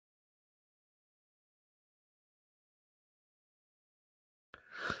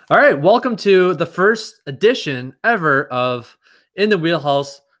All right, welcome to the first edition ever of In the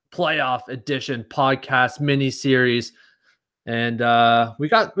Wheelhouse Playoff Edition podcast mini series, and we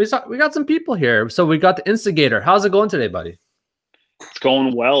got some people here. So we got the Instigator. How's it going today, buddy? It's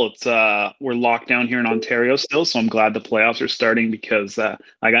going well. It's we're locked down here in Ontario still, so I'm glad the playoffs are starting because I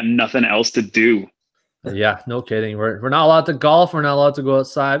got nothing else to do. Yeah, no kidding. We're not allowed to golf. We're not allowed to go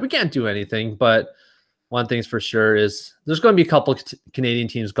outside. We can't do anything, but one thing's for sure is there's going to be a couple Canadian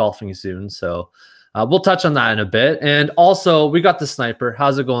teams golfing soon. So we'll touch on that in a bit. And also, we got the Sniper.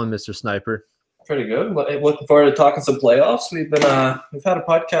 How's it going, Mr. Sniper? Pretty good. Looking forward to talking some playoffs. We've had a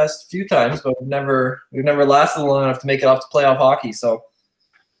podcast a few times, but we've never lasted long enough to make it off to playoff hockey. So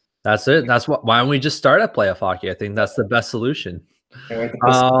that's it. Why don't we just start at playoff hockey? I think that's the best solution.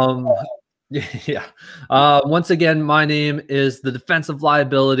 Yeah. Once again, my name is the Defensive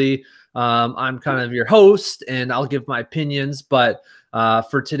Liability. I'm kind of your host, and I'll give my opinions. But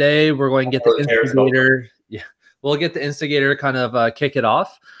for today, we're going to get the Instigator. Yeah, we'll get the Instigator kind of kick it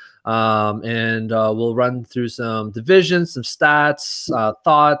off, and we'll run through some divisions, some stats,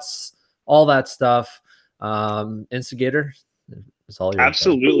 thoughts, all that stuff. Instigator, it's all yours.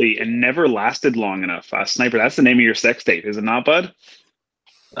 Absolutely, and never lasted long enough. Sniper, that's the name of your sex tape, is it not, bud?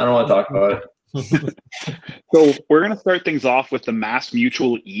 I don't want to talk about it. So we're going to start things off with the Mass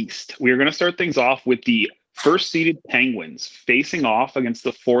Mutual East. We're going to start things off with the first-seeded Penguins facing off against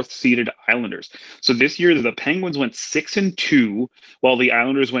the fourth-seeded Islanders. So this year, the Penguins went 6-2, while the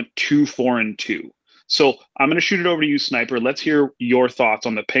Islanders went 2-4-2. So I'm going to shoot it over to you, Sniper. Let's hear your thoughts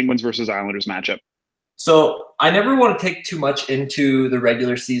on the Penguins versus Islanders matchup. So I never want to take too much into the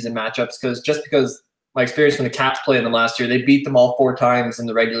regular season matchups because my experience when the Caps played them last year, they beat them all 4 times in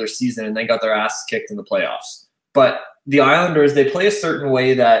the regular season and they got their asses kicked in the playoffs. But the Islanders, they play a certain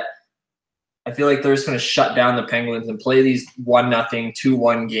way that I feel like they're just going to shut down the Penguins and play these 1-0,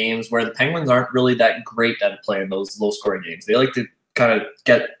 2-1 games where the Penguins aren't really that great at playing those low-scoring games. They like to kind of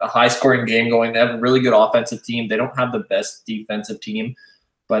get a high-scoring game going. They have a really good offensive team. They don't have the best defensive team,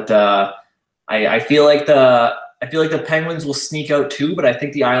 but I feel like the Penguins will sneak out too. But I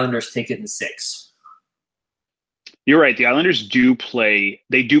think the Islanders take it in 6. You're right. The Islanders do play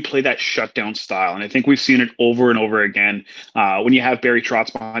that shutdown style. And I think we've seen it over and over again. When you have Barry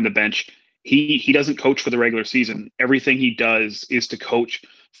Trotz behind the bench, he doesn't coach for the regular season. Everything he does is to coach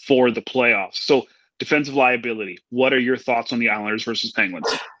for the playoffs. So defensive liability, what are your thoughts on the Islanders versus Penguins?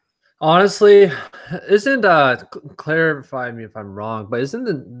 Honestly, clarify me if I'm wrong, but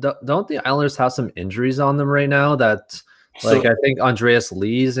don't the Islanders have some injuries on them right now that I think Andreas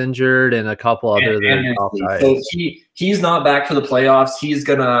Lee's injured and a couple other top guys. So he's not back for the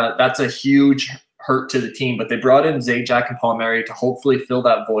playoffs. That's a huge hurt to the team. But they brought in Zajac and Palmieri to hopefully fill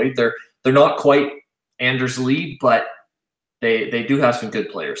that void. They're not quite Anders Lee, but they do have some good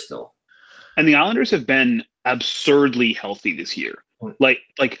players still. And the Islanders have been absurdly healthy this year.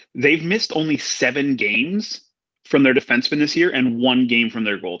 Like they've missed only 7 games from their defenseman this year and 1 game from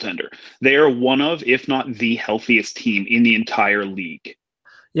their goaltender. They are one of, if not the healthiest team in the entire league.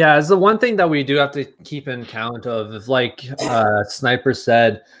 Yeah, it's the one thing that we do have to keep in count of. Is like Sniper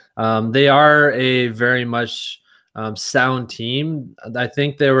said, they are a very much sound team. I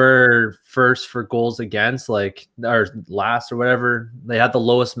think they were first for goals against, or last or whatever. They had the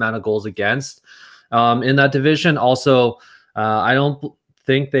lowest amount of goals against in that division. Also, I don't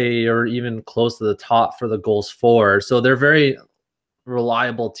think they are even close to the top for the goals for. So they're a very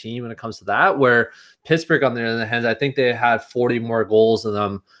reliable team when it comes to that, where Pittsburgh, on the other hand, I think they had 40 more goals than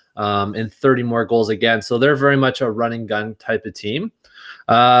them and 30 more goals again. So they're very much a running gun type of team.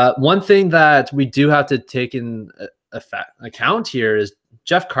 One thing that we do have to take in account here is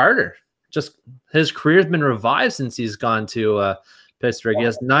Jeff Carter. Just his career has been revived since he's gone to Pittsburgh. He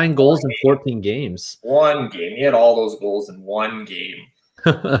has 9 goals in 14 games. 1 game. He had all those goals in 1 game.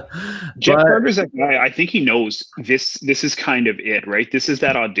 Jeff Carter's that guy. I think he knows this is kind of it, right? This is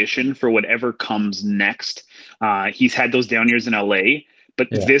that audition for whatever comes next. He's had those down years in LA, but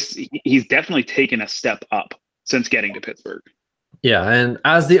he's definitely taken a step up since getting to Pittsburgh. Yeah, and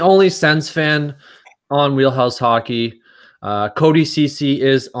as the only Sens fan on Wheelhouse Hockey, Cody Ceci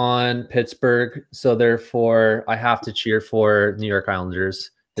is on Pittsburgh, so therefore I have to cheer for New York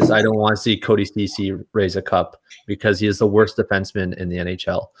Islanders. Because I don't want to see Cody Ceci raise a cup because he is the worst defenseman in the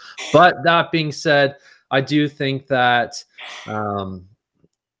NHL. But that being said, I do think that I'm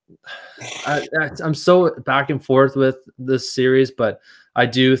so back and forth with this series, but I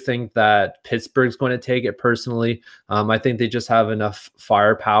do think that Pittsburgh's going to take it personally. I think they just have enough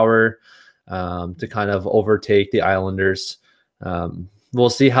firepower to kind of overtake the Islanders. We'll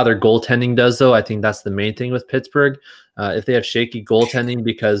see how their goaltending does, though. I think that's the main thing with Pittsburgh. If they have shaky goaltending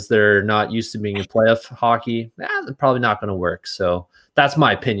because they're not used to being in playoff hockey, they're probably not going to work. So that's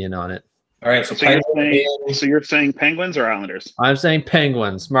my opinion on it. All right. So you're saying Penguins or Islanders? I'm saying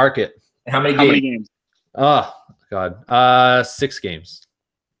Penguins. Mark it. How many games? Oh, God. 6 games.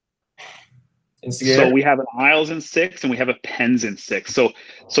 Instigator? So we have an Isles in 6 and we have a Pens in 6. So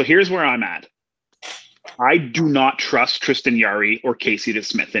here's where I'm at. I do not trust Tristan Jarry or Casey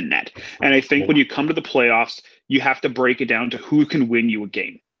DeSmith in net. And I think when you come to the playoffs, you have to break it down to who can win you a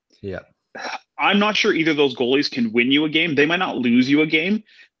game. Yeah. I'm not sure either of those goalies can win you a game. They might not lose you a game,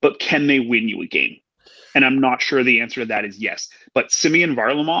 but can they win you a game? And I'm not sure the answer to that is yes. But Semyon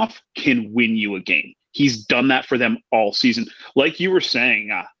Varlamov can win you a game. He's done that for them all season. Like you were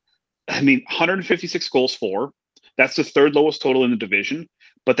saying, 156 goals for. That's the 3rd lowest total in the division,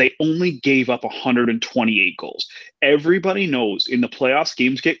 but they only gave up 128 goals. Everybody knows in the playoffs,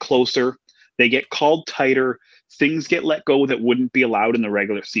 games get closer. They get called tighter. Things get let go that wouldn't be allowed in the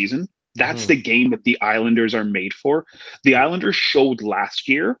regular season. That's the game that the Islanders are made for. The Islanders showed last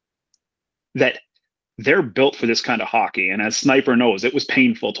year that they're built for this kind of hockey. And as Sniper knows, it was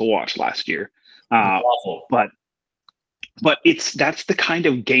painful to watch last year. Awful. But that's the kind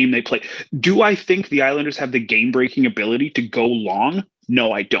of game they play. Do I think the Islanders have the game-breaking ability to go long?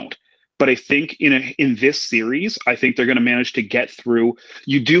 No, I don't. But I think in this series, I think they're going to manage to get through.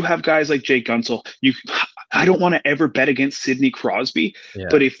 You do have guys like Jake Gunsel. I don't want to ever bet against Sidney Crosby,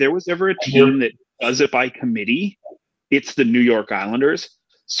 but if there was ever a team that does it by committee, it's the New York Islanders.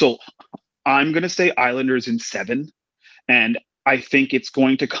 So I'm going to say Islanders in 7, and I think it's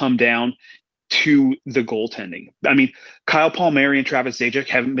going to come down to the goaltending. I mean, Kyle Palmieri and Travis Zajac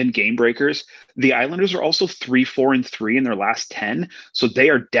haven't been game breakers. The Islanders are also 3-4-3 in their last 10, so they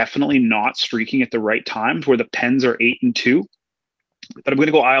are definitely not streaking at the right times. Where the Pens are 8-2. But I'm going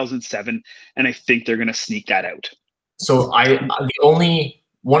to go Isles in 7, and I think they're going to sneak that out. So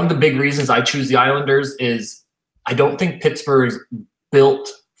one of the big reasons I choose the Islanders is I don't think Pittsburgh is built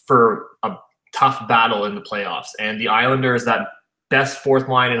for a tough battle in the playoffs, and the Islanders that best 4th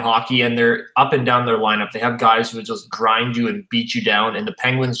line in hockey, and they're up and down their lineup. They have guys who just grind you and beat you down, and the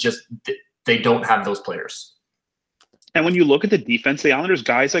Penguins they don't have those players. And when you look at the defense, the Islanders,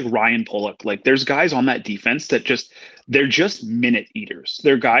 guys like Ryan Pulock, like there's guys on that defense that they're just minute eaters.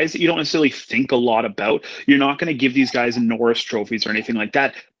 They're guys that you don't necessarily think a lot about. You're not going to give these guys Norris trophies or anything like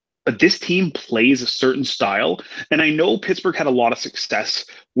that. But this team plays a certain style. And I know Pittsburgh had a lot of success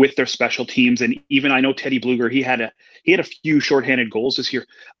with their special teams. And even I know Teddy Bluger, he had a few shorthanded goals this year.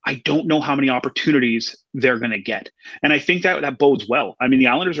 I don't know how many opportunities they're going to get. And I think that bodes well. I mean, the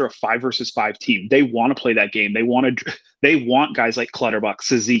Islanders are a 5 versus 5 team. They want to play that game. They want guys like Clutterbuck,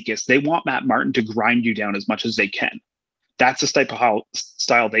 Cizikas. They want Matt Martin to grind you down as much as they can. That's the type of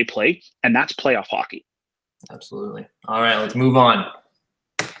style they play. And that's playoff hockey. Absolutely. All right, let's move on.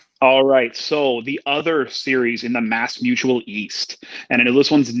 All right, so the other series in the Mass Mutual East, and I know this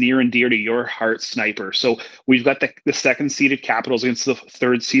one's near and dear to your heart, Sniper. So we've got the 2nd-seeded Capitals against the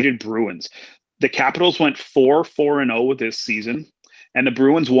 3rd-seeded Bruins. The Capitals went 4-4-0 this season, and the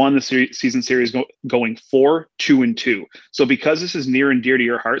Bruins won the season series going 4-2-2. So because this is near and dear to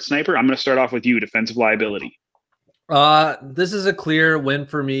your heart, Sniper, I'm going to start off with you, defensive liability. This is a clear win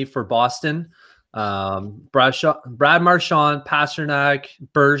for me for Boston. Brad Marchand, Pasternak,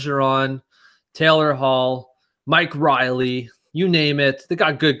 Bergeron, Taylor Hall, Mike Riley, you name it. They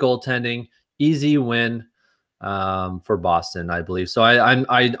got good goaltending. Easy win for Boston, I believe. So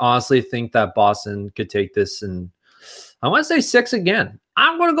I honestly think that Boston could take this, and I want to say 6 again.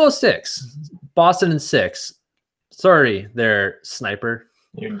 I'm going to go 6. Boston in 6. Sorry there, Sniper.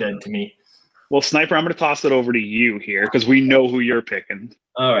 You're dead to me. Well, Sniper, I'm going to toss it over to you here because we know who you're picking.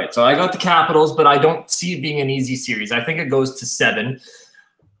 All right, so I got the Capitals, but I don't see it being an easy series. I think it goes to 7.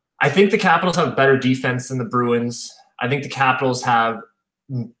 I think the Capitals have better defense than the Bruins. I think the Capitals have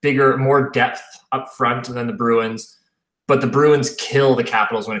more depth up front than the Bruins, but the Bruins kill the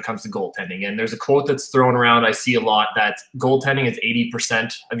Capitals when it comes to goaltending. And there's a quote that's thrown around I see a lot that goaltending is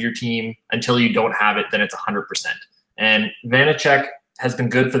 80% of your team. Until you don't have it, then it's 100%. And Vanacek has been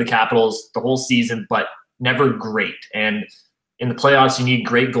good for the Capitals the whole season, but never great. And in the playoffs, you need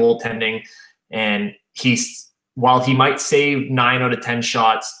great goaltending. And while he might save 9 out of 10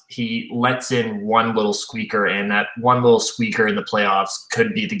 shots, he lets in one little squeaker, and that one little squeaker in the playoffs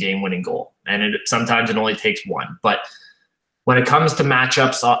could be the game-winning goal. And sometimes it only takes one. But when it comes to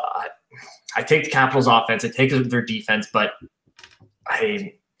matchups, I take the Capitals offense, I take their defense, but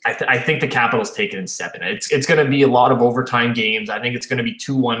I think the Capitals take it in 7. It's going to be a lot of overtime games. I think it's going to be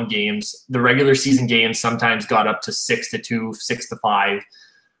 2-1 games. The regular season games sometimes got up to 6-2, 6-5,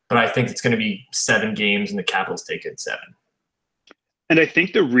 but I think it's going to be 7 games, and the Capitals take it in 7. And I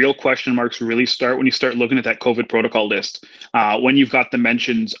think the real question marks really start when you start looking at that COVID protocol list, when you've got the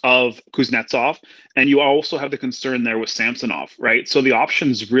mentions of Kuznetsov, and you also have the concern there with Samsonov, right? So the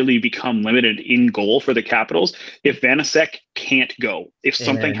options really become limited in goal for the Capitals. If Vanasek can't go, if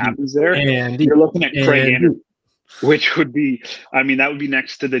something happens there, you're looking at Craig Anderson, which would be, I mean, that would be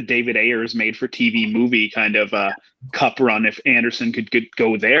next to the David Ayers made for TV movie kind of cup run if Anderson could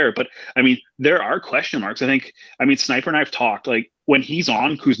go there. But I mean, there are question marks. I mean, Sniper and I have talked, like, when he's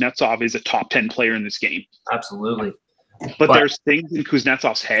on, Kuznetsov is a top 10 player in this game. Absolutely. But there's things in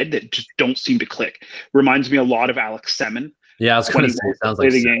Kuznetsov's head that just don't seem to click. Reminds me a lot of Alex Semin. Yeah, I was going to say, sounds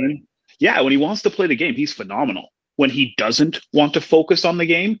like the game. Yeah, when he wants to play the game, he's phenomenal. When he doesn't want to focus on the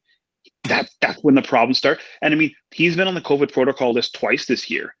game, that's when the problems start. And I mean, he's been on the COVID protocol list twice this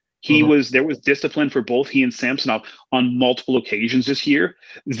year. There was discipline for both he and Samsonov on multiple occasions this year.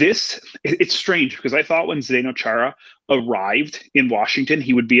 It's strange because I thought when Zdeno Chara arrived in Washington,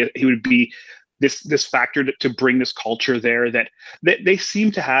 he would be this factor to bring this culture there that they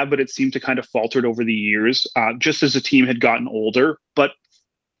seem to have, but it seemed to kind of faltered over the years, just as the team had gotten older. But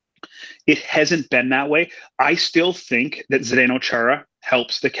it hasn't been that way. I still think that Zdeno Chara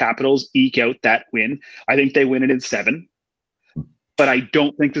helps the Capitals eke out that win. I think they win it in 7. But I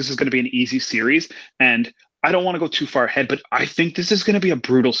don't think this is going to be an easy series. And I don't want to go too far ahead, but I think this is going to be a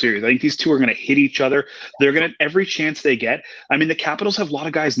brutal series. I think these two are going to hit each other. They're going to, every chance they get. I mean, the Capitals have a lot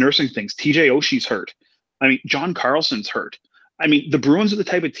of guys nursing things. TJ Oshie's hurt. I mean, John Carlson's hurt. I mean, the Bruins are the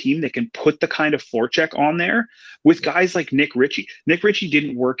type of team that can put the kind of forecheck on there with guys like Nick Ritchie. Nick Ritchie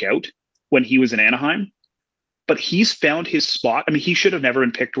didn't work out when he was in Anaheim, but he's found his spot. I mean, he should have never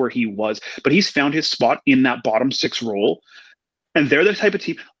been picked where he was, but he's found his spot in that bottom 6 role. And they're the type of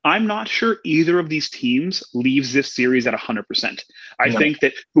team. I'm not sure either of these teams leaves this series at 100%. I think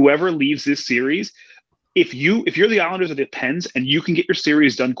that whoever leaves this series, if you're the Islanders or the Pens and you can get your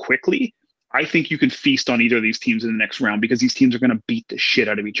series done quickly, I think you can feast on either of these teams in the next round because these teams are going to beat the shit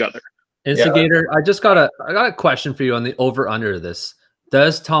out of each other. Instigator, I got a question for you on the over-under of this.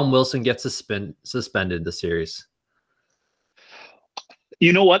 Does Tom Wilson get suspended the series?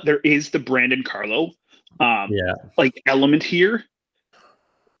 You know what? There is the Brandon Carlo element here.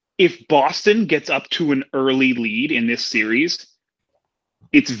 If Boston gets up to an early lead in this series,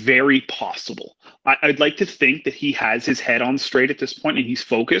 it's very possible. I'd like to think that he has his head on straight at this point and he's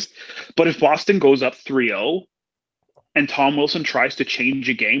focused. But if Boston goes up 3-0 and Tom Wilson tries to change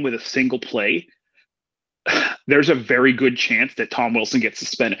a game with a single play, there's a very good chance that Tom Wilson gets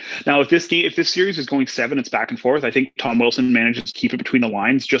suspended. Now, if this series is going 7, it's back and forth, I think Tom Wilson manages to keep it between the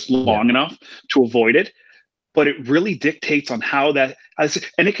lines just long enough to avoid it. But it really dictates on how that,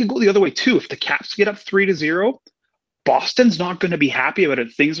 and it can go the other way too. If the Caps get up 3-0, Boston's not going to be happy about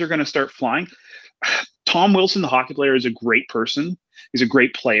it. Things are going to start flying. Tom Wilson, the hockey player, is a great person. He's a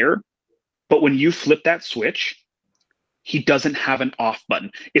great player. But when you flip that switch, he doesn't have an off button.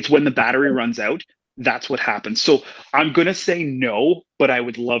 It's when the battery runs out. That's what happens. So I'm going to say no, but I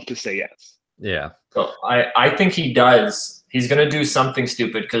would love to say yes. Yeah. So I think he does. He's going to do something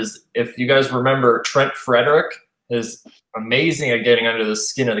stupid because if you guys remember, Trent Frederick is amazing at getting under the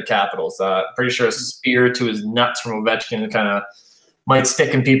skin of the Capitals. Pretty sure a spear to his nuts from Ovechkin kind of might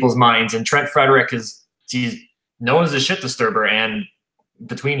stick in people's minds. And Trent Frederick he's known as a shit disturber. And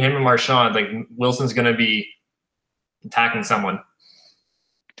between him and Marchand, like Wilson's going to be attacking someone.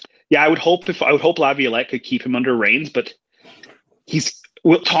 Yeah, I would hope Laviolette could keep him under reins, but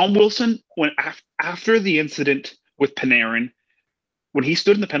Tom Wilson, when after the incident with Panarin, when he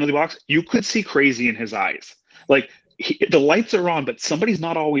stood in the penalty box, you could see crazy in his eyes. Like the lights are on, but somebody's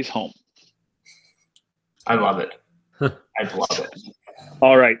not always home. I love it. I love it.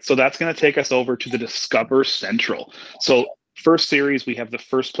 All right, so that's going to take us over to the Discover Central. So first series, we have the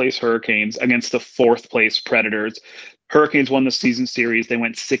first place Hurricanes against the 4th place Predators. Hurricanes won the season series. They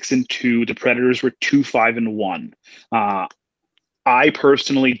went 6-2. The Predators were 2-5-1. I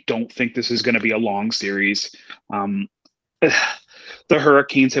personally don't think this is going to be a long series. The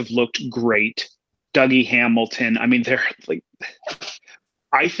Hurricanes have looked great. Dougie Hamilton. I mean,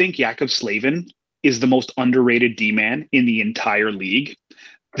 I think Jakob Slavin is the most underrated D-man in the entire league.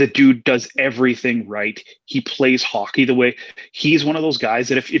 The dude does everything right. He plays hockey the way. He's one of those guys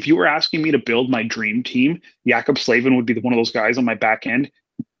that if you were asking me to build my dream team, Jakob Slavin would be one of those guys on my back end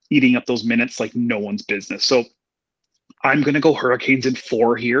eating up those minutes like no one's business. So I'm going to go Hurricanes in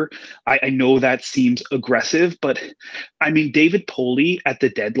 4 here. I know that seems aggressive, but I mean, David Poley at the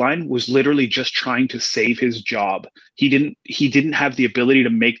deadline was literally just trying to save his job. He didn't have the ability to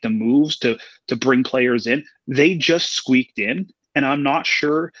make the moves to bring players in. They just squeaked in, and I'm not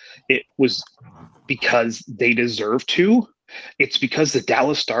sure it was because they deserve to. It's because the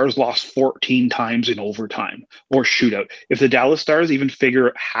Dallas Stars lost 14 times in overtime or shootout. If the Dallas Stars even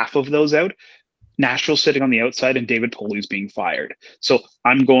figure half of those out, Nashville's sitting on the outside and David Poley's being fired. So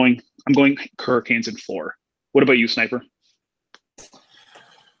I'm going Hurricanes in 4. What about you, Sniper?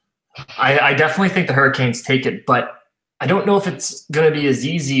 I definitely think the Hurricanes take it, but I don't know if it's going to be as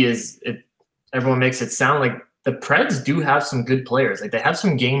easy as everyone makes it sound. Like, the Preds do have some good players. Like, they have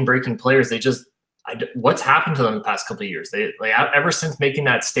some game-breaking players. They just what's happened to them the past couple of years? They ever since making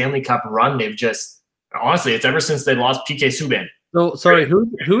that Stanley Cup run, they've just honestly, it's ever since they lost PK Subban. So sorry,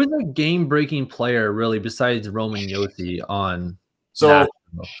 who is a game-breaking player really besides Roman Josi on? So Nashville?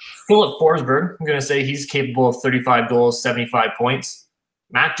 Philip Forsberg, I'm going to say he's capable of 35 goals, 75 points.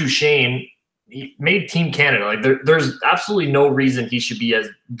 Matt Duchene, he made Team Canada. Like, there's absolutely no reason he should be as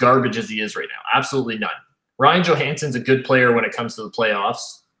garbage as he is right now. Absolutely none. Ryan Johansson's a good player when it comes to the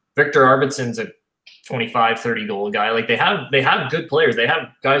playoffs. Victor Arvidsson's a 25, 30 goal guy. Like, they have good players. They have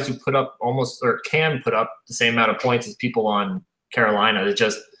guys who put up almost, or can put up the same amount of points as people on Carolina. It's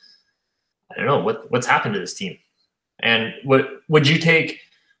just, I don't know what's happened to this team. And would you take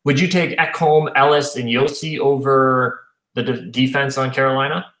Ekholm, Ellis, and Josi over the defense on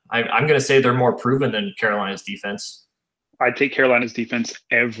Carolina? I'm going to say they're more proven than Carolina's defense. I'd take Carolina's defense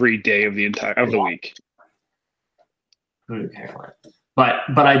every day of the week. Carolina.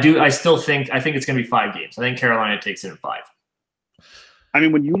 But I still think it's going to be 5 games. I think Carolina takes it in 5. I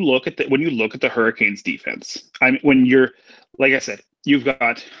mean, when you look at the Hurricanes defense, I mean, when you're, like I said, you've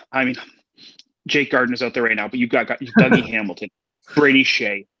got, I mean, Jake Gardner's out there right now, but you've got Dougie Hamilton, Brady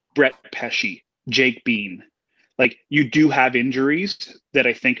Shea, Brett Pesce, Jake Bean. Like, you do have injuries that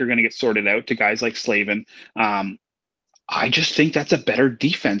I think are going to get sorted out to guys like Slavin. I just think that's a better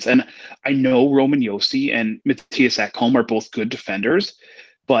defense. And I know Roman Josi and Matthias Ekholm are both good defenders,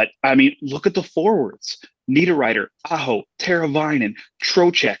 but I mean, look at the forwards. Niederreiter, Aho, Teravainen,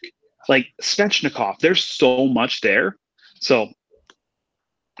 Trocheck, like Svechnikov. There's so much there. So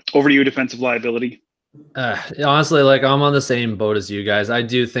over to you, defensive liability. Honestly, like, I'm on the same boat as you guys. I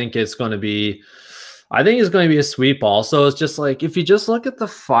do think it's going to be a sweep also. It's just like, if you just look at the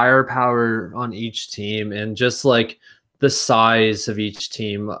firepower on each team and just like the size of each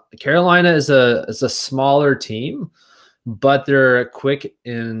team, Carolina is a smaller team, but they're quick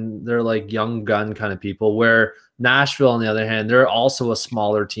and they're like young gun kind of people, where Nashville, on the other hand, they're also a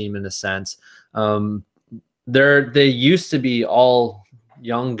smaller team in a sense. They used to be all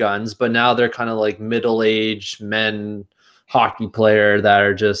young guns, but now they're kind of like middle-aged men hockey player that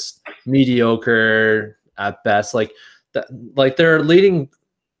are just mediocre at best. Like their leading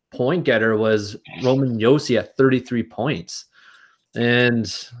point getter was Roman Josi at 33 points. And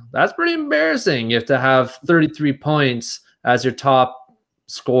that's pretty embarrassing if to have 33 points as your top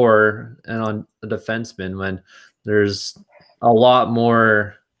scorer and on a defenseman when there's a lot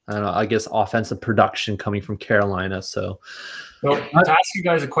more, I don't know, I guess, offensive production coming from Carolina. So to ask you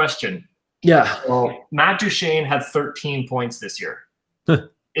guys a question. Yeah. So Matt Duchene had 13 points this year.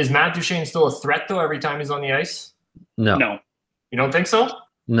 Is Matt Duchene still a threat, though, every time he's on the ice? No. You don't think so?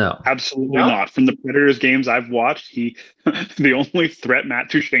 No. Absolutely not. From the Predators games I've watched, the only threat Matt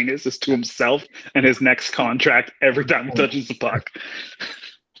Duchene is to himself and his next contract every time he touches the puck.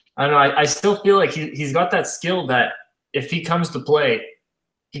 I don't know. I still feel like he's got that skill that if he comes to play,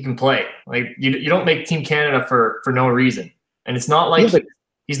 he can play. Like, you don't make Team Canada for no reason. And it's not like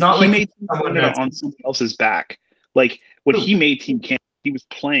he's not like made someone on someone else's back. Like, when he made Team Canada, he was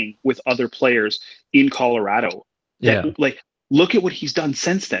playing with other players in Colorado. Like, look at what he's done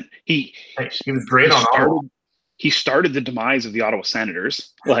since then. He was great on Ottawa. He started the demise of the Ottawa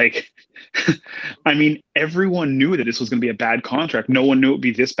Senators. Like, I mean, everyone knew that this was going to be a bad contract. No one knew it would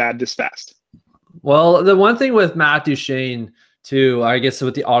be this bad this fast. Well, the one thing with Matt Duchene, too, I guess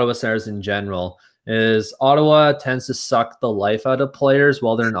with the Ottawa Senators in general, is Ottawa tends to suck the life out of players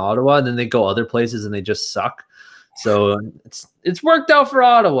while they're in Ottawa, and then they go other places and they just suck. So it's worked out for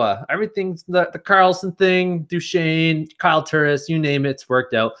Ottawa. Everything's the Carlson thing, Duchene, Kyle Turris, you name it, it's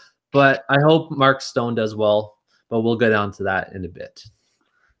worked out. But I hope Mark Stone does well, but we'll go down to that in a bit.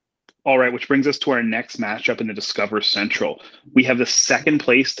 All right, which brings us to our next matchup in the Discover Central. We have the second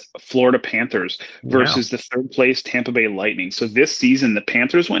placed Florida Panthers versus the third place Tampa Bay Lightning. So this season, the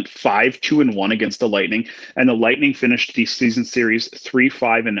Panthers went 5-2-1 against the Lightning, and the Lightning finished the season series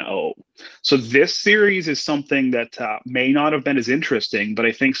 3-5-0. So this series is something that may not have been as interesting, but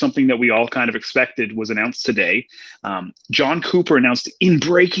I think something that we all kind of expected was announced today. John Cooper announced in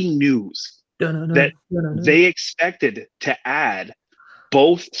breaking news that they expected to add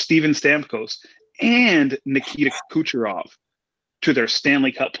both Steven Stamkos and Nikita Kucherov to their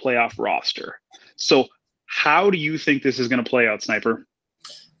Stanley Cup playoff roster. So how do you think this is going to play out, Sniper?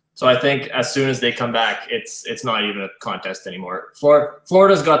 So I think as soon as they come back, it's not even a contest anymore.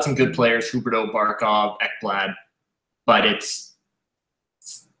 Florida's got some good players, Huberdeau, Barkov, Ekblad, but it's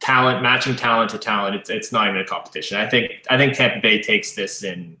talent, matching talent to talent. It's not even a competition. I think Tampa Bay takes this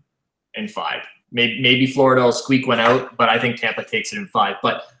in 5. Maybe Florida will squeak one out, but I think Tampa takes it in 5.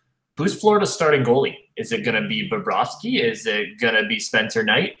 But who's Florida's starting goalie? Is it going to be Bobrovsky? Is it going to be Spencer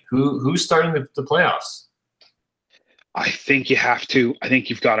Knight? Who's starting the playoffs? I think you have to. I think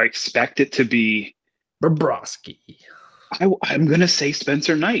you've got to expect it to be Bobrovsky. I'm going to say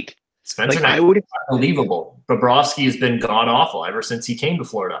Spencer Knight. Spencer Knight is unbelievable. Bobrovsky has been god-awful ever since he came to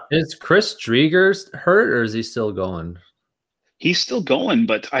Florida. Is Chris Driedger hurt, or is he still going? He's still going,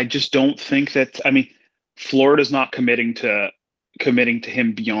 but I just don't think that. I mean, Florida's not committing to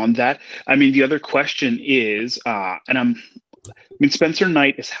him beyond that. I mean, the other question is, Spencer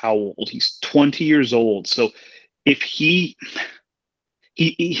Knight is how old? He's 20 years old. So if he's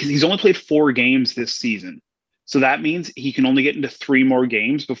only played 4 games this season, so that means he can only get into 3 more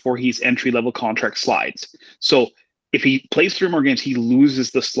games before his entry-level contract slides. So if he plays 3 more games, he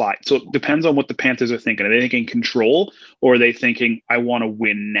loses the slide. So it depends on what the Panthers are thinking. Are they thinking control, or are they thinking, I want to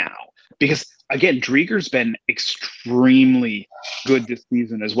win now? Because, again, Drieger's been extremely good this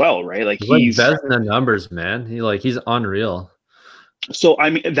season as well, right? Like he's best in the numbers, man. He's unreal. So I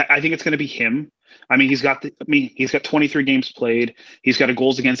mean, I think it's going to be him. I mean, he's got 23 games played. He's got a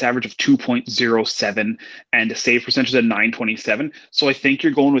goals against average of 2.07 and a save percentage of 927. So I think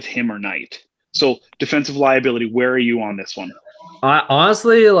you're going with him or Knight. So defensive liability, where are you on this one?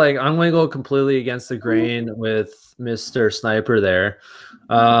 Honestly, I'm going to go completely against the grain with Mr. Sniper there.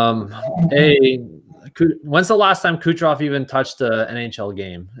 When's the last time Kucherov even touched an NHL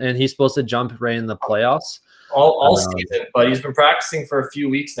game? And he's supposed to jump right in the playoffs? All season, but he's been practicing for a few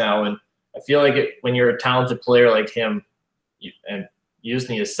weeks now, and I feel like when you're a talented player like him, you just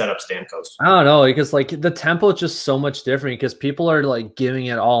need to set up Stamkos. I don't know, because the tempo is just so much different because people are giving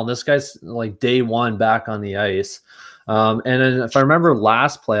it all, and this guy's day one back on the ice. And then if I remember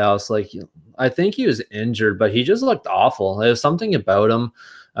last playoffs, I think he was injured, but he just looked awful. There's something about him.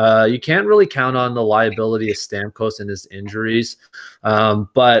 You can't really count on the liability of Stamkos and his injuries.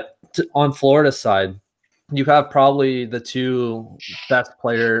 But on Florida's side, you have probably the 2 best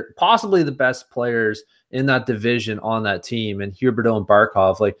player, possibly the best players in that division on that team, and Huberdeau and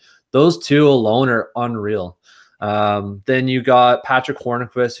Barkov. Those 2 alone are unreal. Then you got Patrick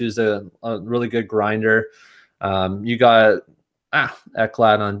Hornquist, who's a really good grinder. You got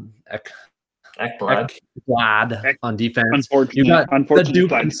Ekblad on defense. You got the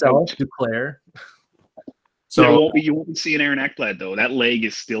Duke himself, Duclair. So you won't be seeing Aaron Ekblad though. That leg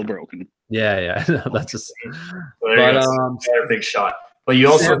is still broken. Yeah. That's just. But a big shot. But you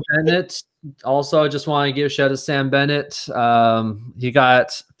also Sam Bennett. Also, I just want to give a shout out to Sam Bennett. He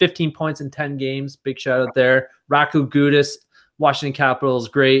got 15 points in 10 games. Big shout out there. Raku Gudis, Washington Capitals,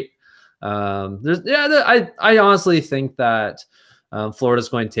 great. I honestly think that Florida's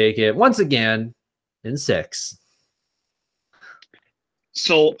going to take it once again in 6.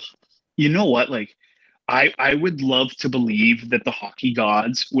 So, you know what? I would love to believe that the hockey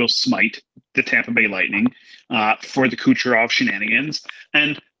gods will smite the Tampa Bay Lightning for the Kucherov shenanigans.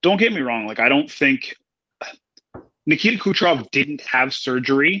 And don't get me wrong, I don't think Nikita Kucherov didn't have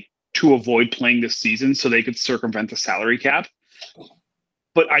surgery to avoid playing this season so they could circumvent the salary cap.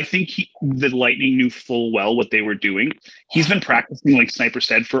 But I think the Lightning knew full well what they were doing. He's been practicing, like Sniper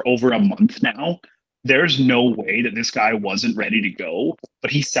said, for over a month now. There's no way that this guy wasn't ready to go,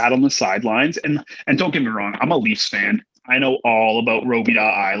 but he sat on the sidelines. And don't get me wrong, I'm a Leafs fan. I know all about Robida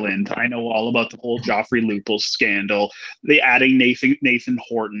Island. I know all about the whole Joffrey Lupul scandal, the adding Nathan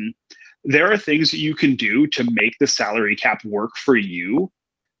Horton. There are things that you can do to make the salary cap work for you.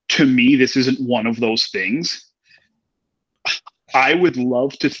 To me, this isn't one of those things. I would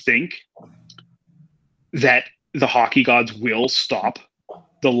love to think that the hockey gods will stop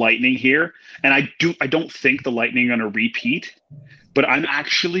the Lightning here. And I don't think the Lightning are going to repeat, but I'm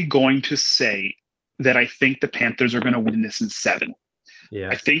actually going to say that I think the Panthers are going to win this in 7. Yeah.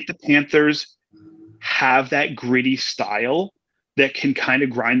 I think the Panthers have that gritty style that can kind of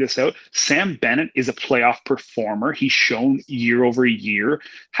grind this out. Sam Bennett is a playoff performer. He's shown year over year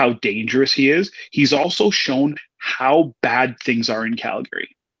how dangerous he is. He's also shown how bad things are in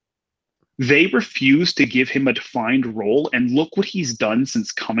Calgary. They refuse to give him a defined role, and look what he's done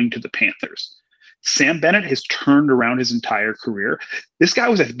since coming to the Panthers. Sam Bennett has turned around his entire career. This guy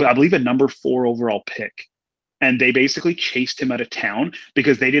was, I believe, a number 4 overall pick. And they basically chased him out of town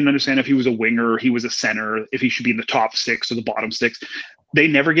because they didn't understand if he was a winger, he was a center, if he should be in the top 6 or the bottom 6. They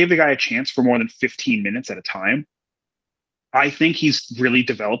never gave the guy a chance for more than 15 minutes at a time. I think he's really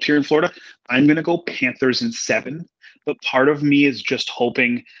developed here in Florida. I'm going to go Panthers in 7. But part of me is just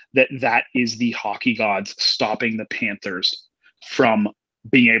hoping that that is the hockey gods stopping the Panthers from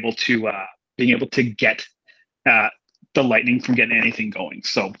being able to get the Lightning from getting anything going.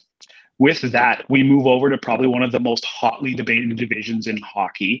 So with that, we move over to probably one of the most hotly debated divisions in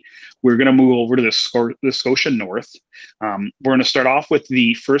hockey. We're going to move over to the Scotia North. We're going to start off with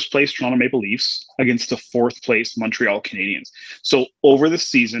the first place Toronto Maple Leafs against the 4th place Montreal Canadiens. So over the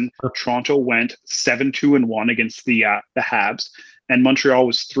season, Toronto went 7-2-1 against the Habs, and Montreal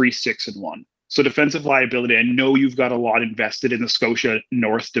was 3-6-1. So defensive liability, I know you've got a lot invested in the Scotia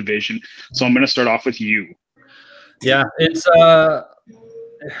North division. So I'm going to start off with you. Yeah, it's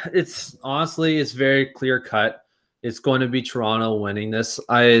honestly, it's very clear cut. It's going to be Toronto winning this.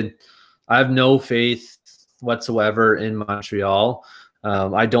 I have no faith whatsoever in Montreal.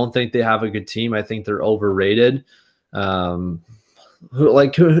 I don't think they have a good team. I think they're overrated. Who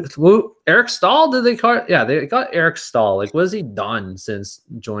Eric Stahl? Did they call? Yeah, they got Eric Stahl. Like, what has he done since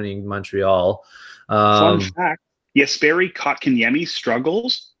joining Montreal? Fun fact: Jesperi Kotkaniemi's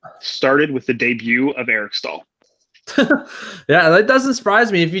struggles started with the debut of Eric Stahl. Yeah, that doesn't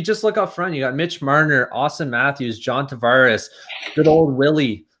surprise me. If you just look up front, you got Mitch Marner, Austin Matthews, John Tavares, good old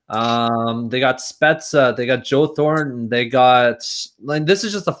Willie. They got Spezza, they got Joe Thornton, they got, like, this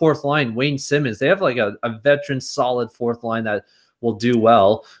is just the 4th line, Wayne Simmons. They have like a veteran solid 4th line that will do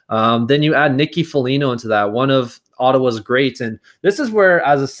well. Then you add Nicky Foligno into that, one of Ottawa's greats. And this is where,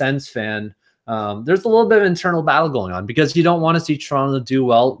 as a Sens fan, there's a little bit of internal battle going on because you don't want to see Toronto do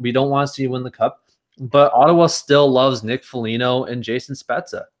well. We don't want to see you win the cup. But Ottawa still loves Nick Foligno and Jason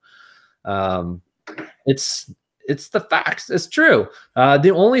Spezza. It's the facts. It's true. The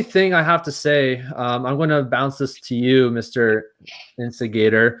only thing I have to say, I'm going to bounce this to you, Mr.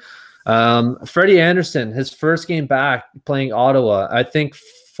 Instigator. Freddie Anderson, his first game back playing Ottawa, I think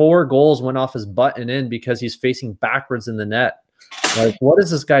 4 goals went off his butt and in because he's facing backwards in the net. Like, what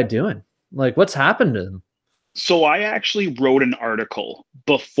is this guy doing? Like, what's happened to him? So I actually wrote an article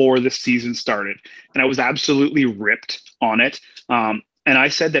before the season started, and I was absolutely ripped on it. And I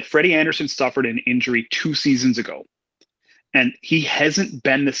said that Freddie Anderson suffered an injury 2 seasons ago, and he hasn't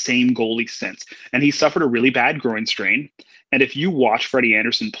been the same goalie since. And he suffered a really bad groin strain. And if you watch Freddie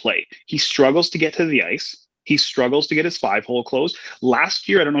Anderson play, he struggles to get to the ice. He struggles to get his 5-hole closed. Last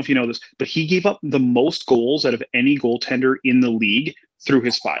year, I don't know if you know this, but he gave up the most goals out of any goaltender in the league through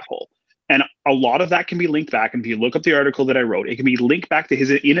his 5-hole. And a lot of that can be linked back. And if you look up the article that I wrote, it can be linked back to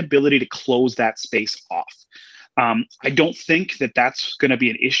his inability to close that space off. I don't think that that's going to be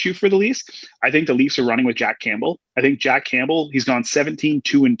an issue for the Leafs. I think the Leafs are running with Jack Campbell. I think Jack Campbell, he's gone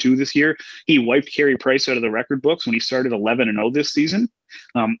 17-2-2 this year. He wiped Carey Price out of the record books when he started 11-0 this season.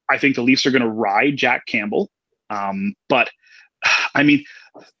 I think the Leafs are going to ride Jack Campbell. But, I mean,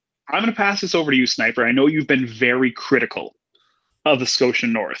 I'm going to pass this over to you, Sniper. I know you've been very critical of the Scotia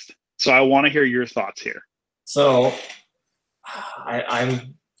North. So I want to hear your thoughts here. So I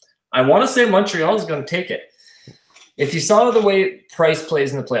want to say Montreal is going to take it. If you saw the way Price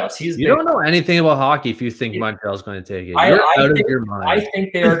plays in the playoffs, you don't know anything about hockey if you think Montreal is going to take it. You're out of your mind. I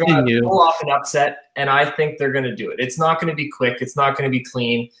think they are going to pull off an upset, and I think they're going to do it. It's not going to be quick. It's not going to be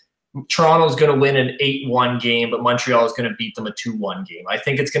clean. Toronto's going to win an 8-1 game, but Montreal is going to beat them a 2-1 game. I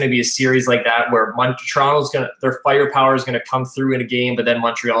think it's going to be a series like that where their firepower is going to come through in a game, but then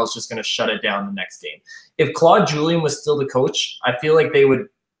Montreal is just going to shut it down the next game. If Claude Julien was still the coach, I feel like they would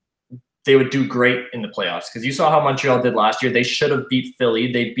do great in the playoffs because you saw how Montreal did last year. They should have beat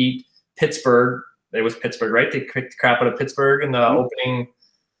Philly. They beat Pittsburgh. It was Pittsburgh, right? They kicked the crap out of Pittsburgh in the opening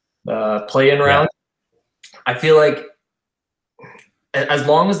play-in round. I feel like as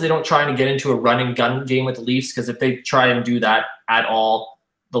long as they don't try to get into a run and gun game with the Leafs, because if they try and do that at all,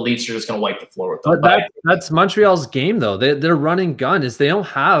 the Leafs are just going to wipe the floor with them. But that's Montreal's game, though. Their running gun is they don't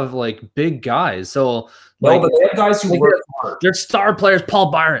have like big guys. So but they have guys who work hard. Their star players, Paul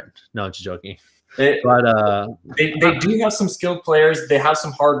Byron. No, just joking. They do have some skilled players. They have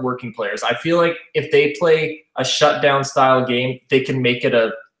some hardworking players. I feel like if they play a shutdown style game, they can make it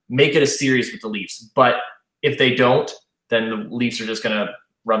a series with the Leafs. But if they don't, then the Leafs are just gonna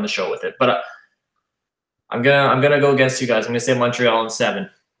run the show with it. But I'm gonna go against you guys. I'm gonna say Montreal in 7.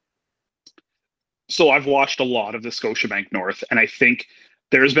 So I've watched a lot of the Scotiabank North, and I think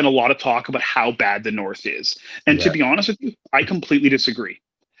there's been a lot of talk about how bad the North is. And to be honest with you, I completely disagree.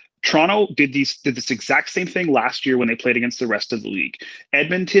 Toronto did this exact same thing last year when they played against the rest of the league.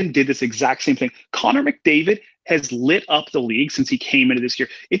 Edmonton did this exact same thing. Connor McDavid has lit up the league since he came into this year.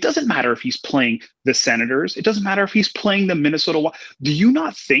 It doesn't matter if he's playing the Senators. It doesn't matter if he's playing the Minnesota Wild. Do you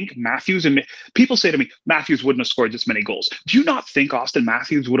not think Matthews and people say to me, Matthews wouldn't have scored this many goals. Do you not think Austin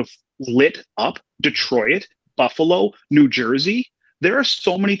Matthews would have lit up Detroit, Buffalo, New Jersey? There are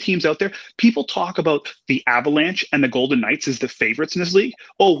so many teams out there. People talk about the Avalanche and the Golden Knights as the favorites in this league.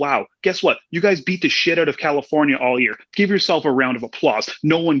 Oh, wow. Guess what? You guys beat the shit out of California all year. Give yourself a round of applause.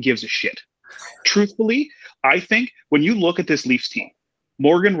 No one gives a shit. Truthfully, I think when you look at this Leafs team,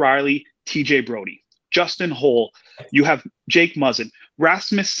 Morgan Rielly, TJ Brody, Justin Holl, you have Jake Muzzin,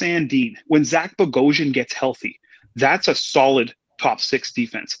 Rasmus Sandin. When Zach Bogosian gets healthy, that's a solid top 6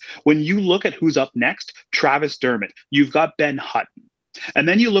 defense. When you look at who's up next, Travis Dermott, you've got Ben Hutton. And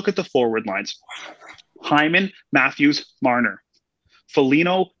then you look at the forward lines. Hyman, Matthews, Marner.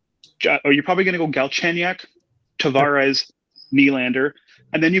 Foligno, or you're probably going to go Galchenyuk, Tavares, Nylander.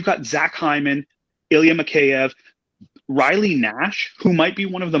 And then you've got Zach Hyman, Ilya Mikheyev, Riley Nash, who might be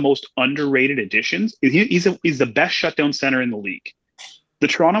one of the most underrated additions. He's the best shutdown center in the league. The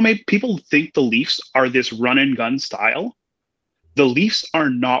Toronto people think the Leafs are this run and gun style. The Leafs are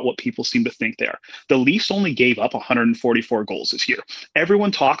not what people seem to think they are. The Leafs only gave up 144 goals this year. Everyone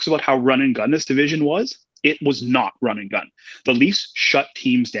talks about how run and gun this division was. It was not run and gun. The Leafs shut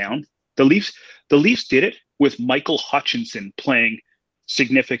teams down. The Leafs did it with Michael Hutchinson playing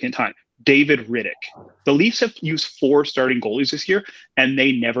significant time. David Riddick. The Leafs have used 4 starting goalies this year, and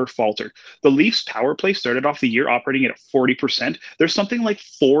they never faltered. The Leafs power play started off the year operating at 40%. There's something like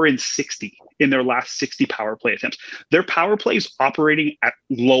 4 in 60 in their last 60 power play attempts. Their power play is operating at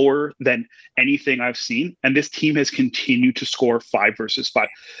lower than anything I've seen, and this team has continued to score 5 versus 5.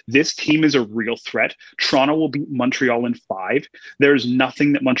 This team is a real threat. Toronto will beat Montreal in 5. There's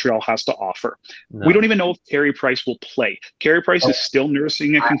nothing that Montreal has to offer. No. We don't even know if Carey Price will play. Carey Price is still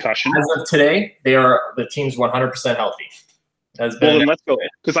nursing a concussion. As of today, the team's 100% healthy. Well, then let's go.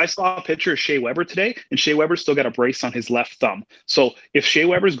 Because I saw a picture of Shea Weber today, and Shea Weber's still got a brace on his left thumb. So if Shea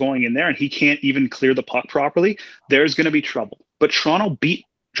Weber's going in there and he can't even clear the puck properly, there's going to be trouble. But Toronto beat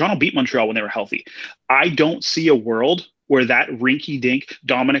Montreal when they were healthy. I don't see a world where that rinky-dink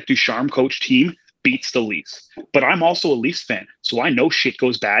Dominic Ducharme coach team beats the Leafs. But I'm also a Leafs fan, so I know shit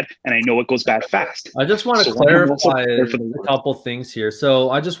goes bad, and I know it goes bad fast. I just want to clarify a couple things here.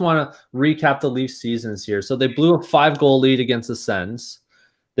 So I just want to recap the Leafs seasons here. So they blew a 5-goal lead against the Sens.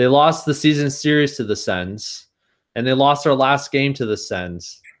 They lost the season series to the Sens, and they lost their last game to the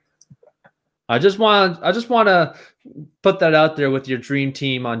Sens. I just want to put that out there with your dream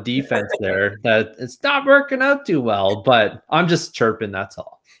team on defense there, that it's not working out too well, but I'm just chirping, that's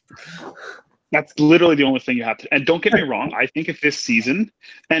all. That's literally the only thing you have to. And don't get me wrong, I think if this season,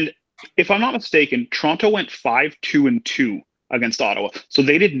 and if I'm not mistaken, Toronto went 5-2-2 against Ottawa. So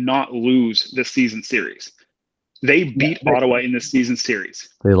they did not lose the season series. They beat Ottawa in the season series.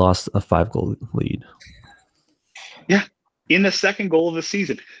 They lost a 5-goal lead. Yeah, in the second goal of the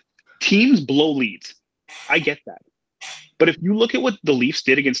season. Teams blow leads. I get that. But if you look at what the Leafs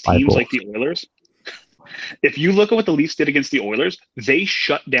did against teams like the Oilers, they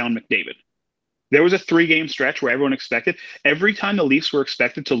shut down McDavid. There was a 3-game stretch where everyone expected. Every time the Leafs were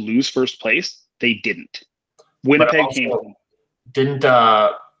expected to lose first place, they didn't. Winnipeg came home. Didn't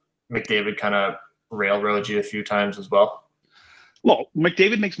McDavid kind of railroad you a few times as well? Well,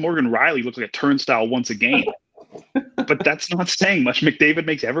 McDavid makes Morgan Rielly look like a turnstile once a game. But that's not saying much. McDavid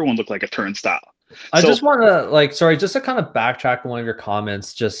makes everyone look like a turnstile. I just want to just to kind of backtrack one of your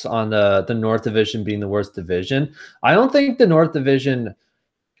comments just on the North Division being the worst division. I don't think the North Division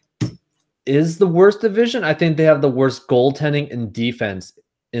is the worst division. I think they have the worst goaltending and defense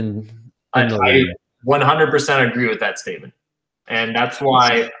in I 100% agree with that statement. And that's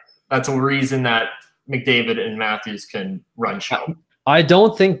a reason that McDavid and Matthews can run show. I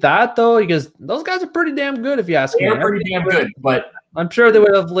don't think that, though, because those guys are pretty damn good, if you ask me. They're pretty damn good, but I'm sure they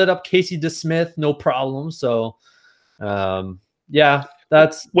would have lit up Casey DeSmith, no problem. So, yeah,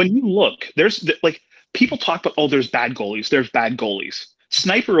 that's when you look. There's people talk about, there's bad goalies. There's bad goalies.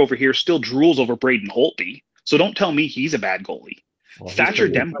 Sniper over here still drools over Braden Holtby, so don't tell me he's a bad goalie. Thatcher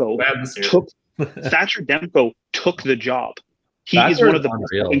Demko Thatcher Demko took the job. He is Thatcher one is of the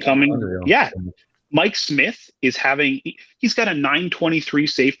best unreal. incoming. Unreal. Yeah. Mike Smith is he's got a 923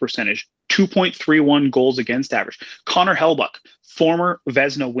 save percentage, 2.31 goals against average. Connor Hellbuck, former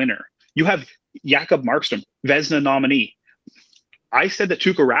Vezina winner. You have Jakob Markstrom, Vezina nominee. I said that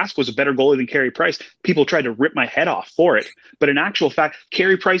Tuukka Rask was a better goalie than Carey Price. People tried to rip my head off for it. But in actual fact,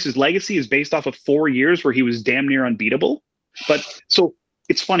 Carey Price's legacy is based off of 4 years where he was damn near unbeatable. But so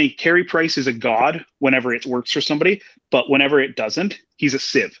it's funny, Carey Price is a god whenever it works for somebody, but whenever it doesn't, he's a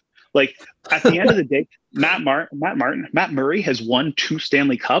sieve. Like at the end of the day, Matt Murray has won 2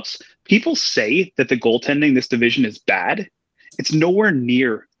 Stanley Cups. People say that the goaltending this division is bad. It's nowhere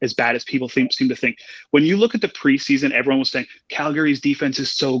near as bad as people seem to think. When you look at the preseason, everyone was saying Calgary's defense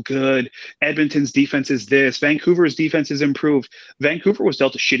is so good. Edmonton's defense is this. Vancouver's defense is improved. Vancouver was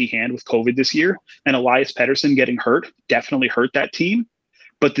dealt a shitty hand with COVID this year, and Elias Pettersson getting hurt definitely hurt that team.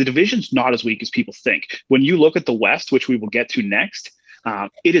 But the division's not as weak as people think. When you look at the West, which we will get to next,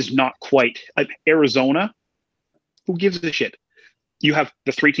 it is not quite Arizona. Who gives a shit? You have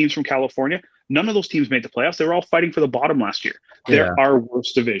the 3 teams from California. None of those teams made the playoffs. They were all fighting for the bottom last year. There are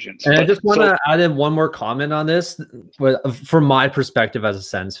worse divisions. And I just want to add in one more comment on this. From my perspective as a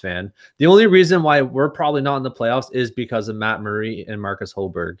Sens fan, the only reason why we're probably not in the playoffs is because of Matt Murray and Marcus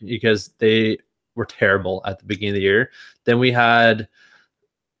Holberg, because they were terrible at the beginning of the year. Then we had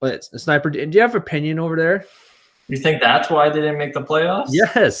Sniper. Do you have an opinion over there? You think that's why they didn't make the playoffs?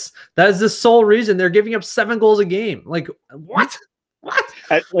 Yes, that is the sole reason. They're giving up 7 goals a game. Like, what?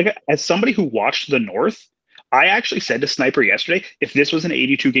 As somebody who watched the North, I actually said to Sniper yesterday, if this was an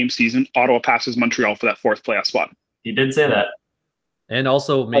 82-game season, Ottawa passes Montreal for that 4th playoff spot. He did say that. And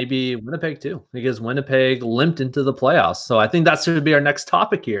also maybe Winnipeg too, because Winnipeg limped into the playoffs. So I think that should be our next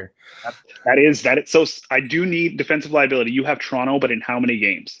topic here. That is. So I do need defensive liability. You have Toronto, but in how many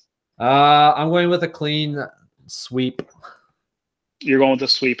games? I'm going with a clean sweep. You're going with the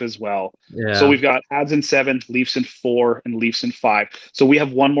sweep as well. Yeah. So we've got Habs in 7, Leafs in 4, and Leafs in 5. So we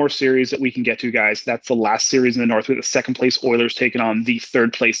have one more series that we can get to, guys. That's the last series in the North. We have the 2nd place Oilers taking on the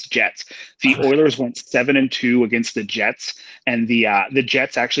 3rd place Jets. The Oilers went 7-2 against the Jets, and the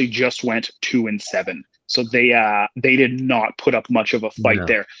Jets actually just went 2-7. So they did not put up much of a fight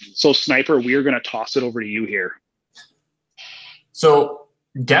there. So Sniper, we are going to toss it over to you here. So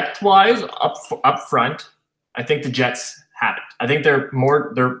depth-wise, up front, I think the Jets have it. I think they have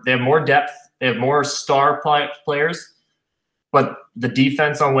more depth. They have more star players, but the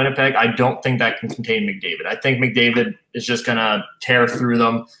defense on Winnipeg, I don't think that can contain McDavid. I think McDavid is just going to tear through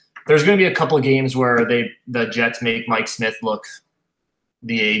them. There's going to be a couple of games where the Jets make Mike Smith look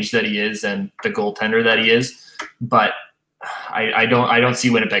the age that he is and the goaltender that he is, but I don't see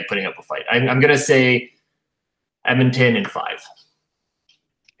Winnipeg putting up a fight. I'm going to say Edmonton in 5.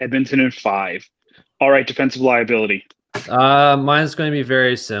 Edmonton in 5. All right, defensive liability. Mine's going to be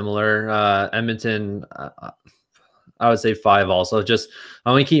very similar. Edmonton, I would say 5 also. Just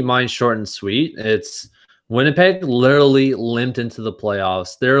I'm going to keep mine short and sweet. It's Winnipeg literally limped into the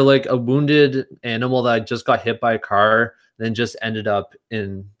playoffs. They're like a wounded animal that just got hit by a car, then just ended up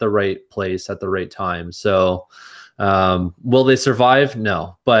in the right place at the right time. So will they survive?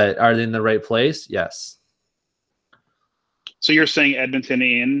 No. But are they in the right place? Yes. So you're saying Edmonton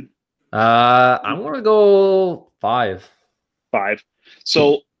in? I'm going to go 5. 5.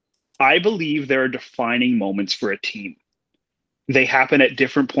 So I believe there are defining moments for a team. They happen at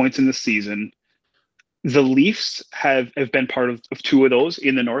different points in the season. The Leafs have been part of 2 of those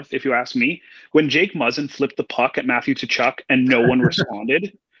in the North, if you ask me. When Jake Muzzin flipped the puck at Matthew Tkachuk and no one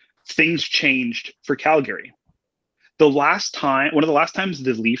responded, things changed for Calgary. One of the last times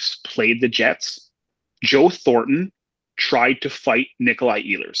the Leafs played the Jets, Joe Thornton tried to fight Nikolai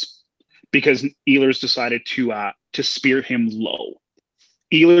Ehlers because Ehlers decided to spear him low.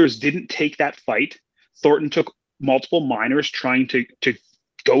 Ehlers didn't take that fight. Thornton took multiple minors trying to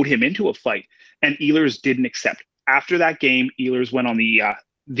goad him into a fight, and Ehlers didn't accept. After that game, Ehlers went on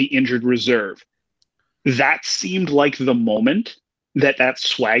the injured reserve. That seemed like the moment that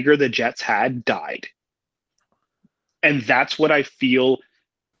swagger the Jets had died. And that's what I feel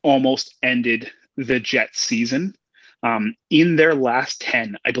almost ended the Jets season. In their last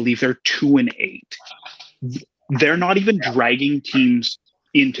 10, I believe they're 2-8. They're not even dragging teams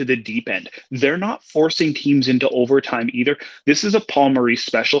into the deep end. They're not forcing teams into overtime either. This is a Paul Maurice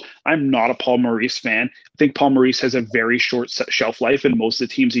special. I'm not a Paul Maurice fan. I think Paul Maurice has a very short shelf life in most of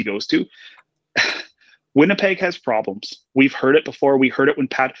the teams he goes to. Winnipeg has problems. We've heard it before. We heard it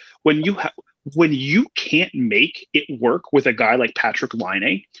when you can't make it work with a guy like Patrick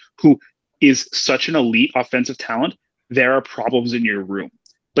Laine, who is such an elite offensive talent. There are problems in your room.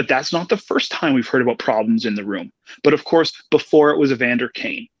 But that's not the first time we've heard about problems in the room. But of course, before it was Evander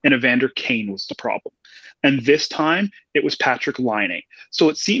Kane, and Evander Kane was the problem. And this time it was Patrick Laine. So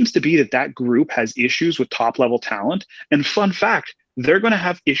it seems to be that that group has issues with top-level talent. And fun fact, they're going to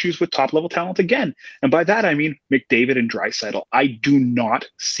have issues with top-level talent again. And by that, I mean McDavid and Draisaitl. I do not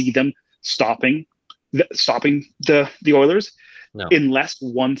see them stopping the Oilers unless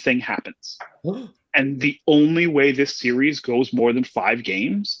one thing happens. And the only way this series goes more than 5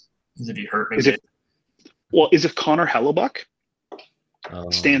 games is if you hurt McDavid. Is if Connor Hellebuck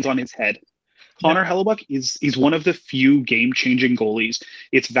stands on his head. Connor Hellebuck is one of the few game-changing goalies.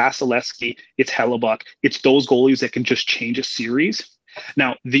 It's Vasilevsky, it's Hellebuck, it's those goalies that can just change a series.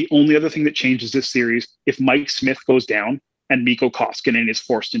 Now, the only other thing that changes this series, if Mike Smith goes down and Mikko Koskinen is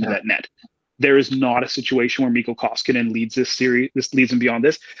forced into that net. There is not a situation where Mikko Koskinen leads this series. This leads him beyond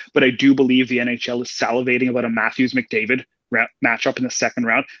this. But I do believe the NHL is salivating about a Matthews-McDavid matchup in the second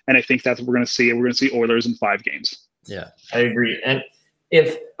round, and I think that's what we're going to see. We're going to see Oilers in 5 games. Yeah, I agree. And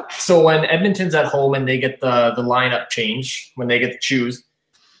when Edmonton's at home and they get the lineup change, when they get to choose,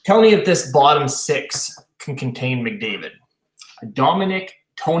 tell me if this bottom 6 can contain McDavid. Dominic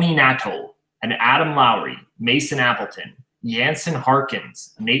Toninato and Adam Lowry, Mason Appleton, Jansen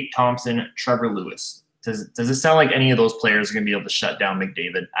Harkins, Nate Thompson, Trevor Lewis. Does it sound like any of those players are going to be able to shut down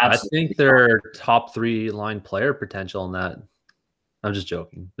McDavid? Absolutely. I think they're top 3 line player potential in that. I'm just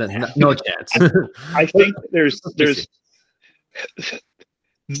joking. No chance. I think there's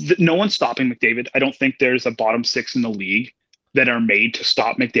no one's stopping McDavid. I don't think there's a bottom 6 in the league that are made to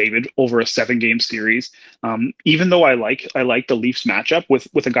stop McDavid over a 7-game series. Even though I like the Leafs matchup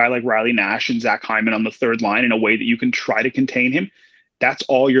with a guy like Riley Nash and Zach Hyman on the third line in a way that you can try to contain him. That's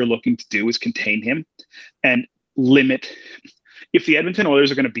all you're looking to do is contain him and limit. If the Edmonton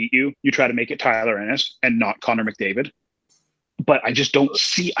Oilers are going to beat you, you try to make it Tyler Ennis and not Connor McDavid. But I just don't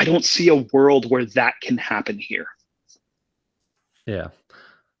see a world where that can happen here. Yeah.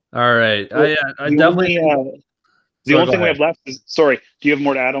 All right. Well, I definitely. The only thing we have left is, sorry, do you have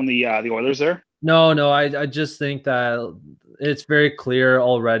more to add on the Oilers there? No. I just think that it's very clear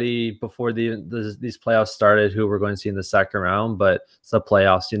already before these playoffs started who we're going to see in the second round, but it's the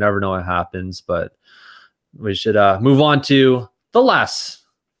playoffs. You never know what happens, but we should move on to the last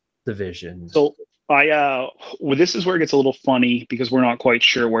division. So this is where it gets a little funny because we're not quite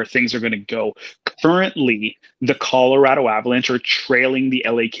sure where things are going to go. Currently, the Colorado Avalanche are trailing the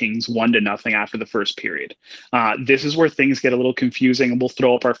LA Kings 1-0 after the first period. This is where things get a little confusing, and we'll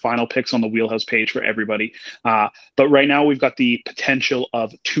throw up our final picks on the Wheelhouse page for everybody. But right now, we've got the potential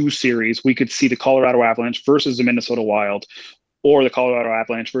of 2 series. We could see the Colorado Avalanche versus the Minnesota Wild, or the Colorado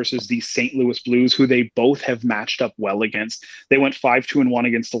Avalanche versus the St. Louis Blues, who they both have matched up well against. They went 5-2-1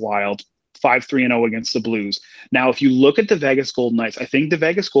 against the Wild. 5-3-0 against the Blues. Now, if you look at the Vegas Golden Knights, I think the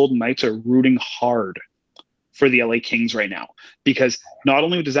Vegas Golden Knights are rooting hard for the LA Kings right now, because not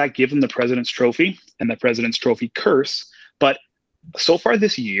only does that give them the President's Trophy and the President's Trophy curse, but so far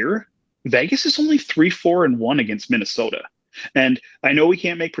this year, Vegas is only 3-4-1 against Minnesota. And I know we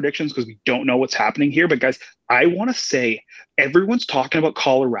can't make predictions because we don't know what's happening here, but guys, I want to say everyone's talking about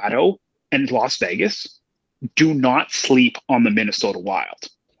Colorado and Las Vegas. Do not sleep on the Minnesota Wild.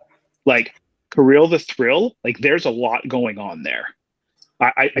 Like Kirill the Thrill, like there's a lot going on there.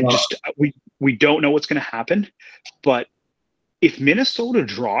 We don't know what's going to happen, but if Minnesota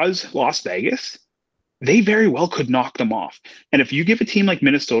draws Las Vegas, they very well could knock them off. And if you give a team like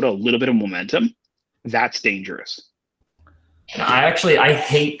Minnesota a little bit of momentum, that's dangerous. I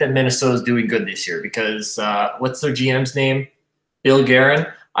hate that Minnesota's doing good this year because what's their GM's name? Bill Guerin.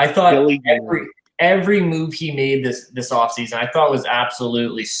 I thought every move he made this offseason, I thought was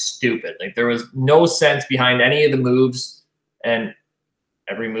absolutely stupid. Like there was no sense behind any of the moves, and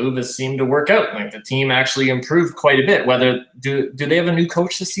every move has seemed to work out. Like the team actually improved quite a bit. Whether do they have a new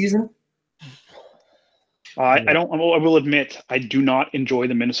coach this season? I will admit I do not enjoy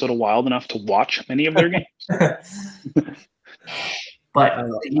the Minnesota Wild enough to watch many of their games. But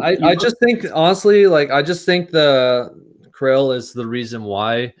I just think honestly, I just think the Krill is the reason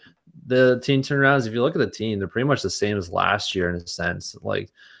why the team turnarounds. If you look at the team, they're pretty much the same as last year in a sense.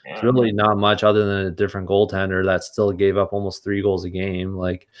 It's really not much other than a different goaltender that still gave up almost 3 goals a game.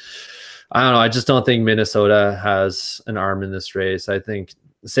 I don't know. I just don't think Minnesota has an arm in this race. I think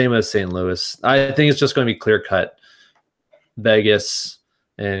the same as St. Louis. I think it's just going to be clear cut. Vegas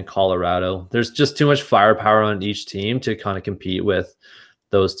and Colorado. There's just too much firepower on each team to kind of compete with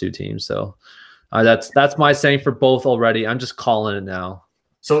those 2 teams. So that's my saying for both already. I'm just calling it now.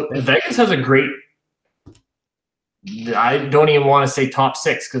 So Vegas has a great – I don't even want to say top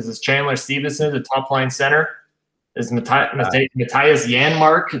 6 because it's Chandler Stevenson, the top line center. Is Matthias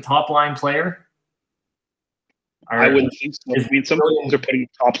Janmark a top line player? I wouldn't think so. I mean, some teams are putting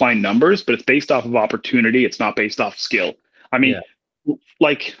top line numbers, but it's based off of opportunity. It's not based off skill. I mean,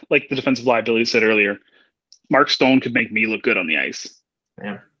 like the defensive liability said earlier, Mark Stone could make me look good on the ice.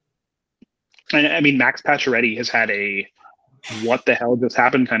 Yeah. And I mean, Max Pacioretty has had a what the hell just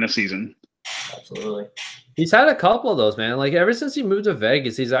happened kind of season. Absolutely. He's had a couple of those, man. Like ever since he moved to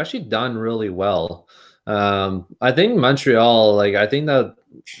Vegas, he's actually done really well. I think Montreal, like I think that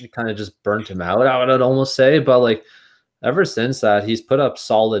kind of just burnt him out, I would almost say. But like ever since that, he's put up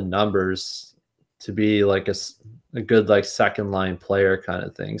solid numbers to be like a good like second line player kind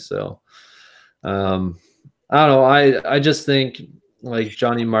of thing. So I don't know. I just think like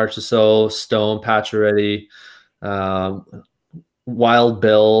Johnny Marchessault, Stone, Pacioretty, Wild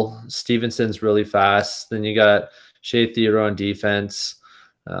Bill, Stevenson's really fast. Then you got Shea Theodore on defense.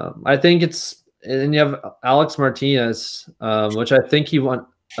 I think and you have Alex Martinez, which I think he won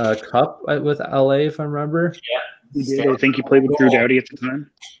a cup with LA, if I remember. Yeah, he did. I think he played with Drew Doughty at the time.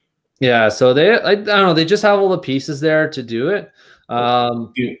 Yeah, so I don't know. They just have all the pieces there to do it.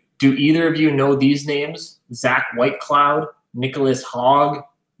 Do either of you know these names? Zach Whitecloud, Nicholas Hogg,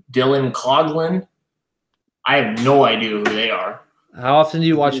 Dylan Coughlin. I have no idea who they are. How often do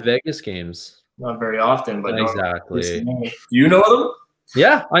you watch Vegas games? Not very often, but exactly. You know them?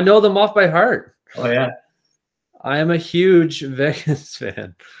 Yeah, I know them off by heart. Oh yeah, I am a huge Vegas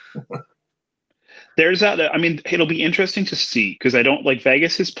fan. There's that. I mean, it'll be interesting to see because I don't like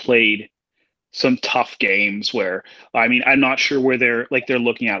Vegas has played some tough games where I mean I'm not sure where they're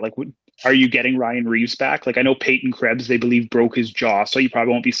looking at like are you getting Ryan Reeves back? Like I know Peyton Krebs they believe broke his jaw, so you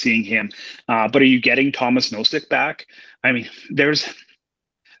probably won't be seeing him. But are you getting Thomas Nosek back? I mean, there's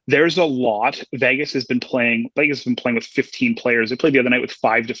a lot. Vegas has been playing with 15 players. They played the other night with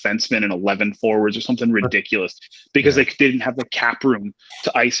 5 defensemen and 11 forwards or something ridiculous because they didn't have the cap room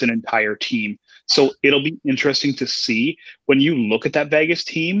to ice an entire team. So it'll be interesting to see when you look at that Vegas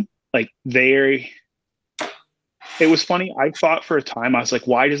team. Like it was funny. I thought for a time, I was like,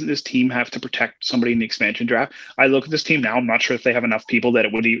 why doesn't this team have to protect somebody in the expansion draft? I look at this team now. I'm not sure if they have enough people that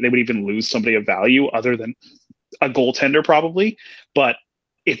they would even lose somebody of value other than a goaltender probably. But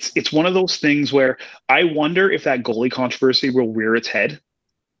it's one of those things where I wonder if that goalie controversy will rear its head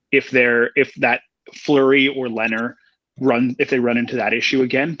if that Fleury or Leonard if they run into that issue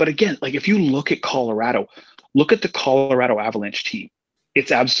again. But again, like if you look at Colorado, look at the Colorado Avalanche team.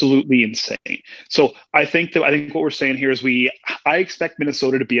 It's absolutely insane. So I think what we're saying here is I expect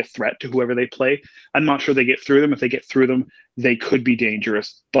Minnesota to be a threat to whoever they play. I'm not sure they get through them. If they get through them, they could be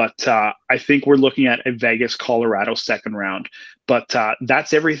dangerous. But I think we're looking at a Vegas Colorado second round. But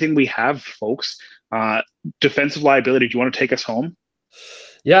that's everything we have, folks. Defensive liability. Do you want to take us home?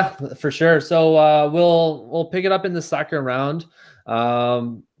 Yeah, for sure. So we'll pick it up in the second round.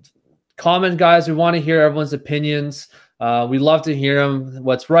 Comment, guys. We want to hear everyone's opinions. We love to hear them.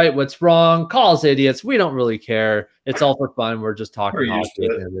 What's right, what's wrong. Call us idiots. We don't really care. It's all for fun. We're just talking hockey at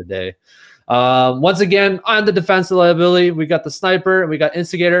the end of the day. Once again, on the defensive liability, we got the sniper, we got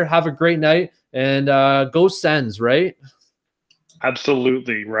instigator. Have a great night and go Sens, right?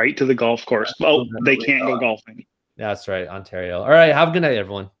 Absolutely, right to the golf course. Well, they can't go golfing. That's right, Ontario. All right, have a good night,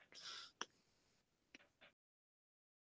 everyone.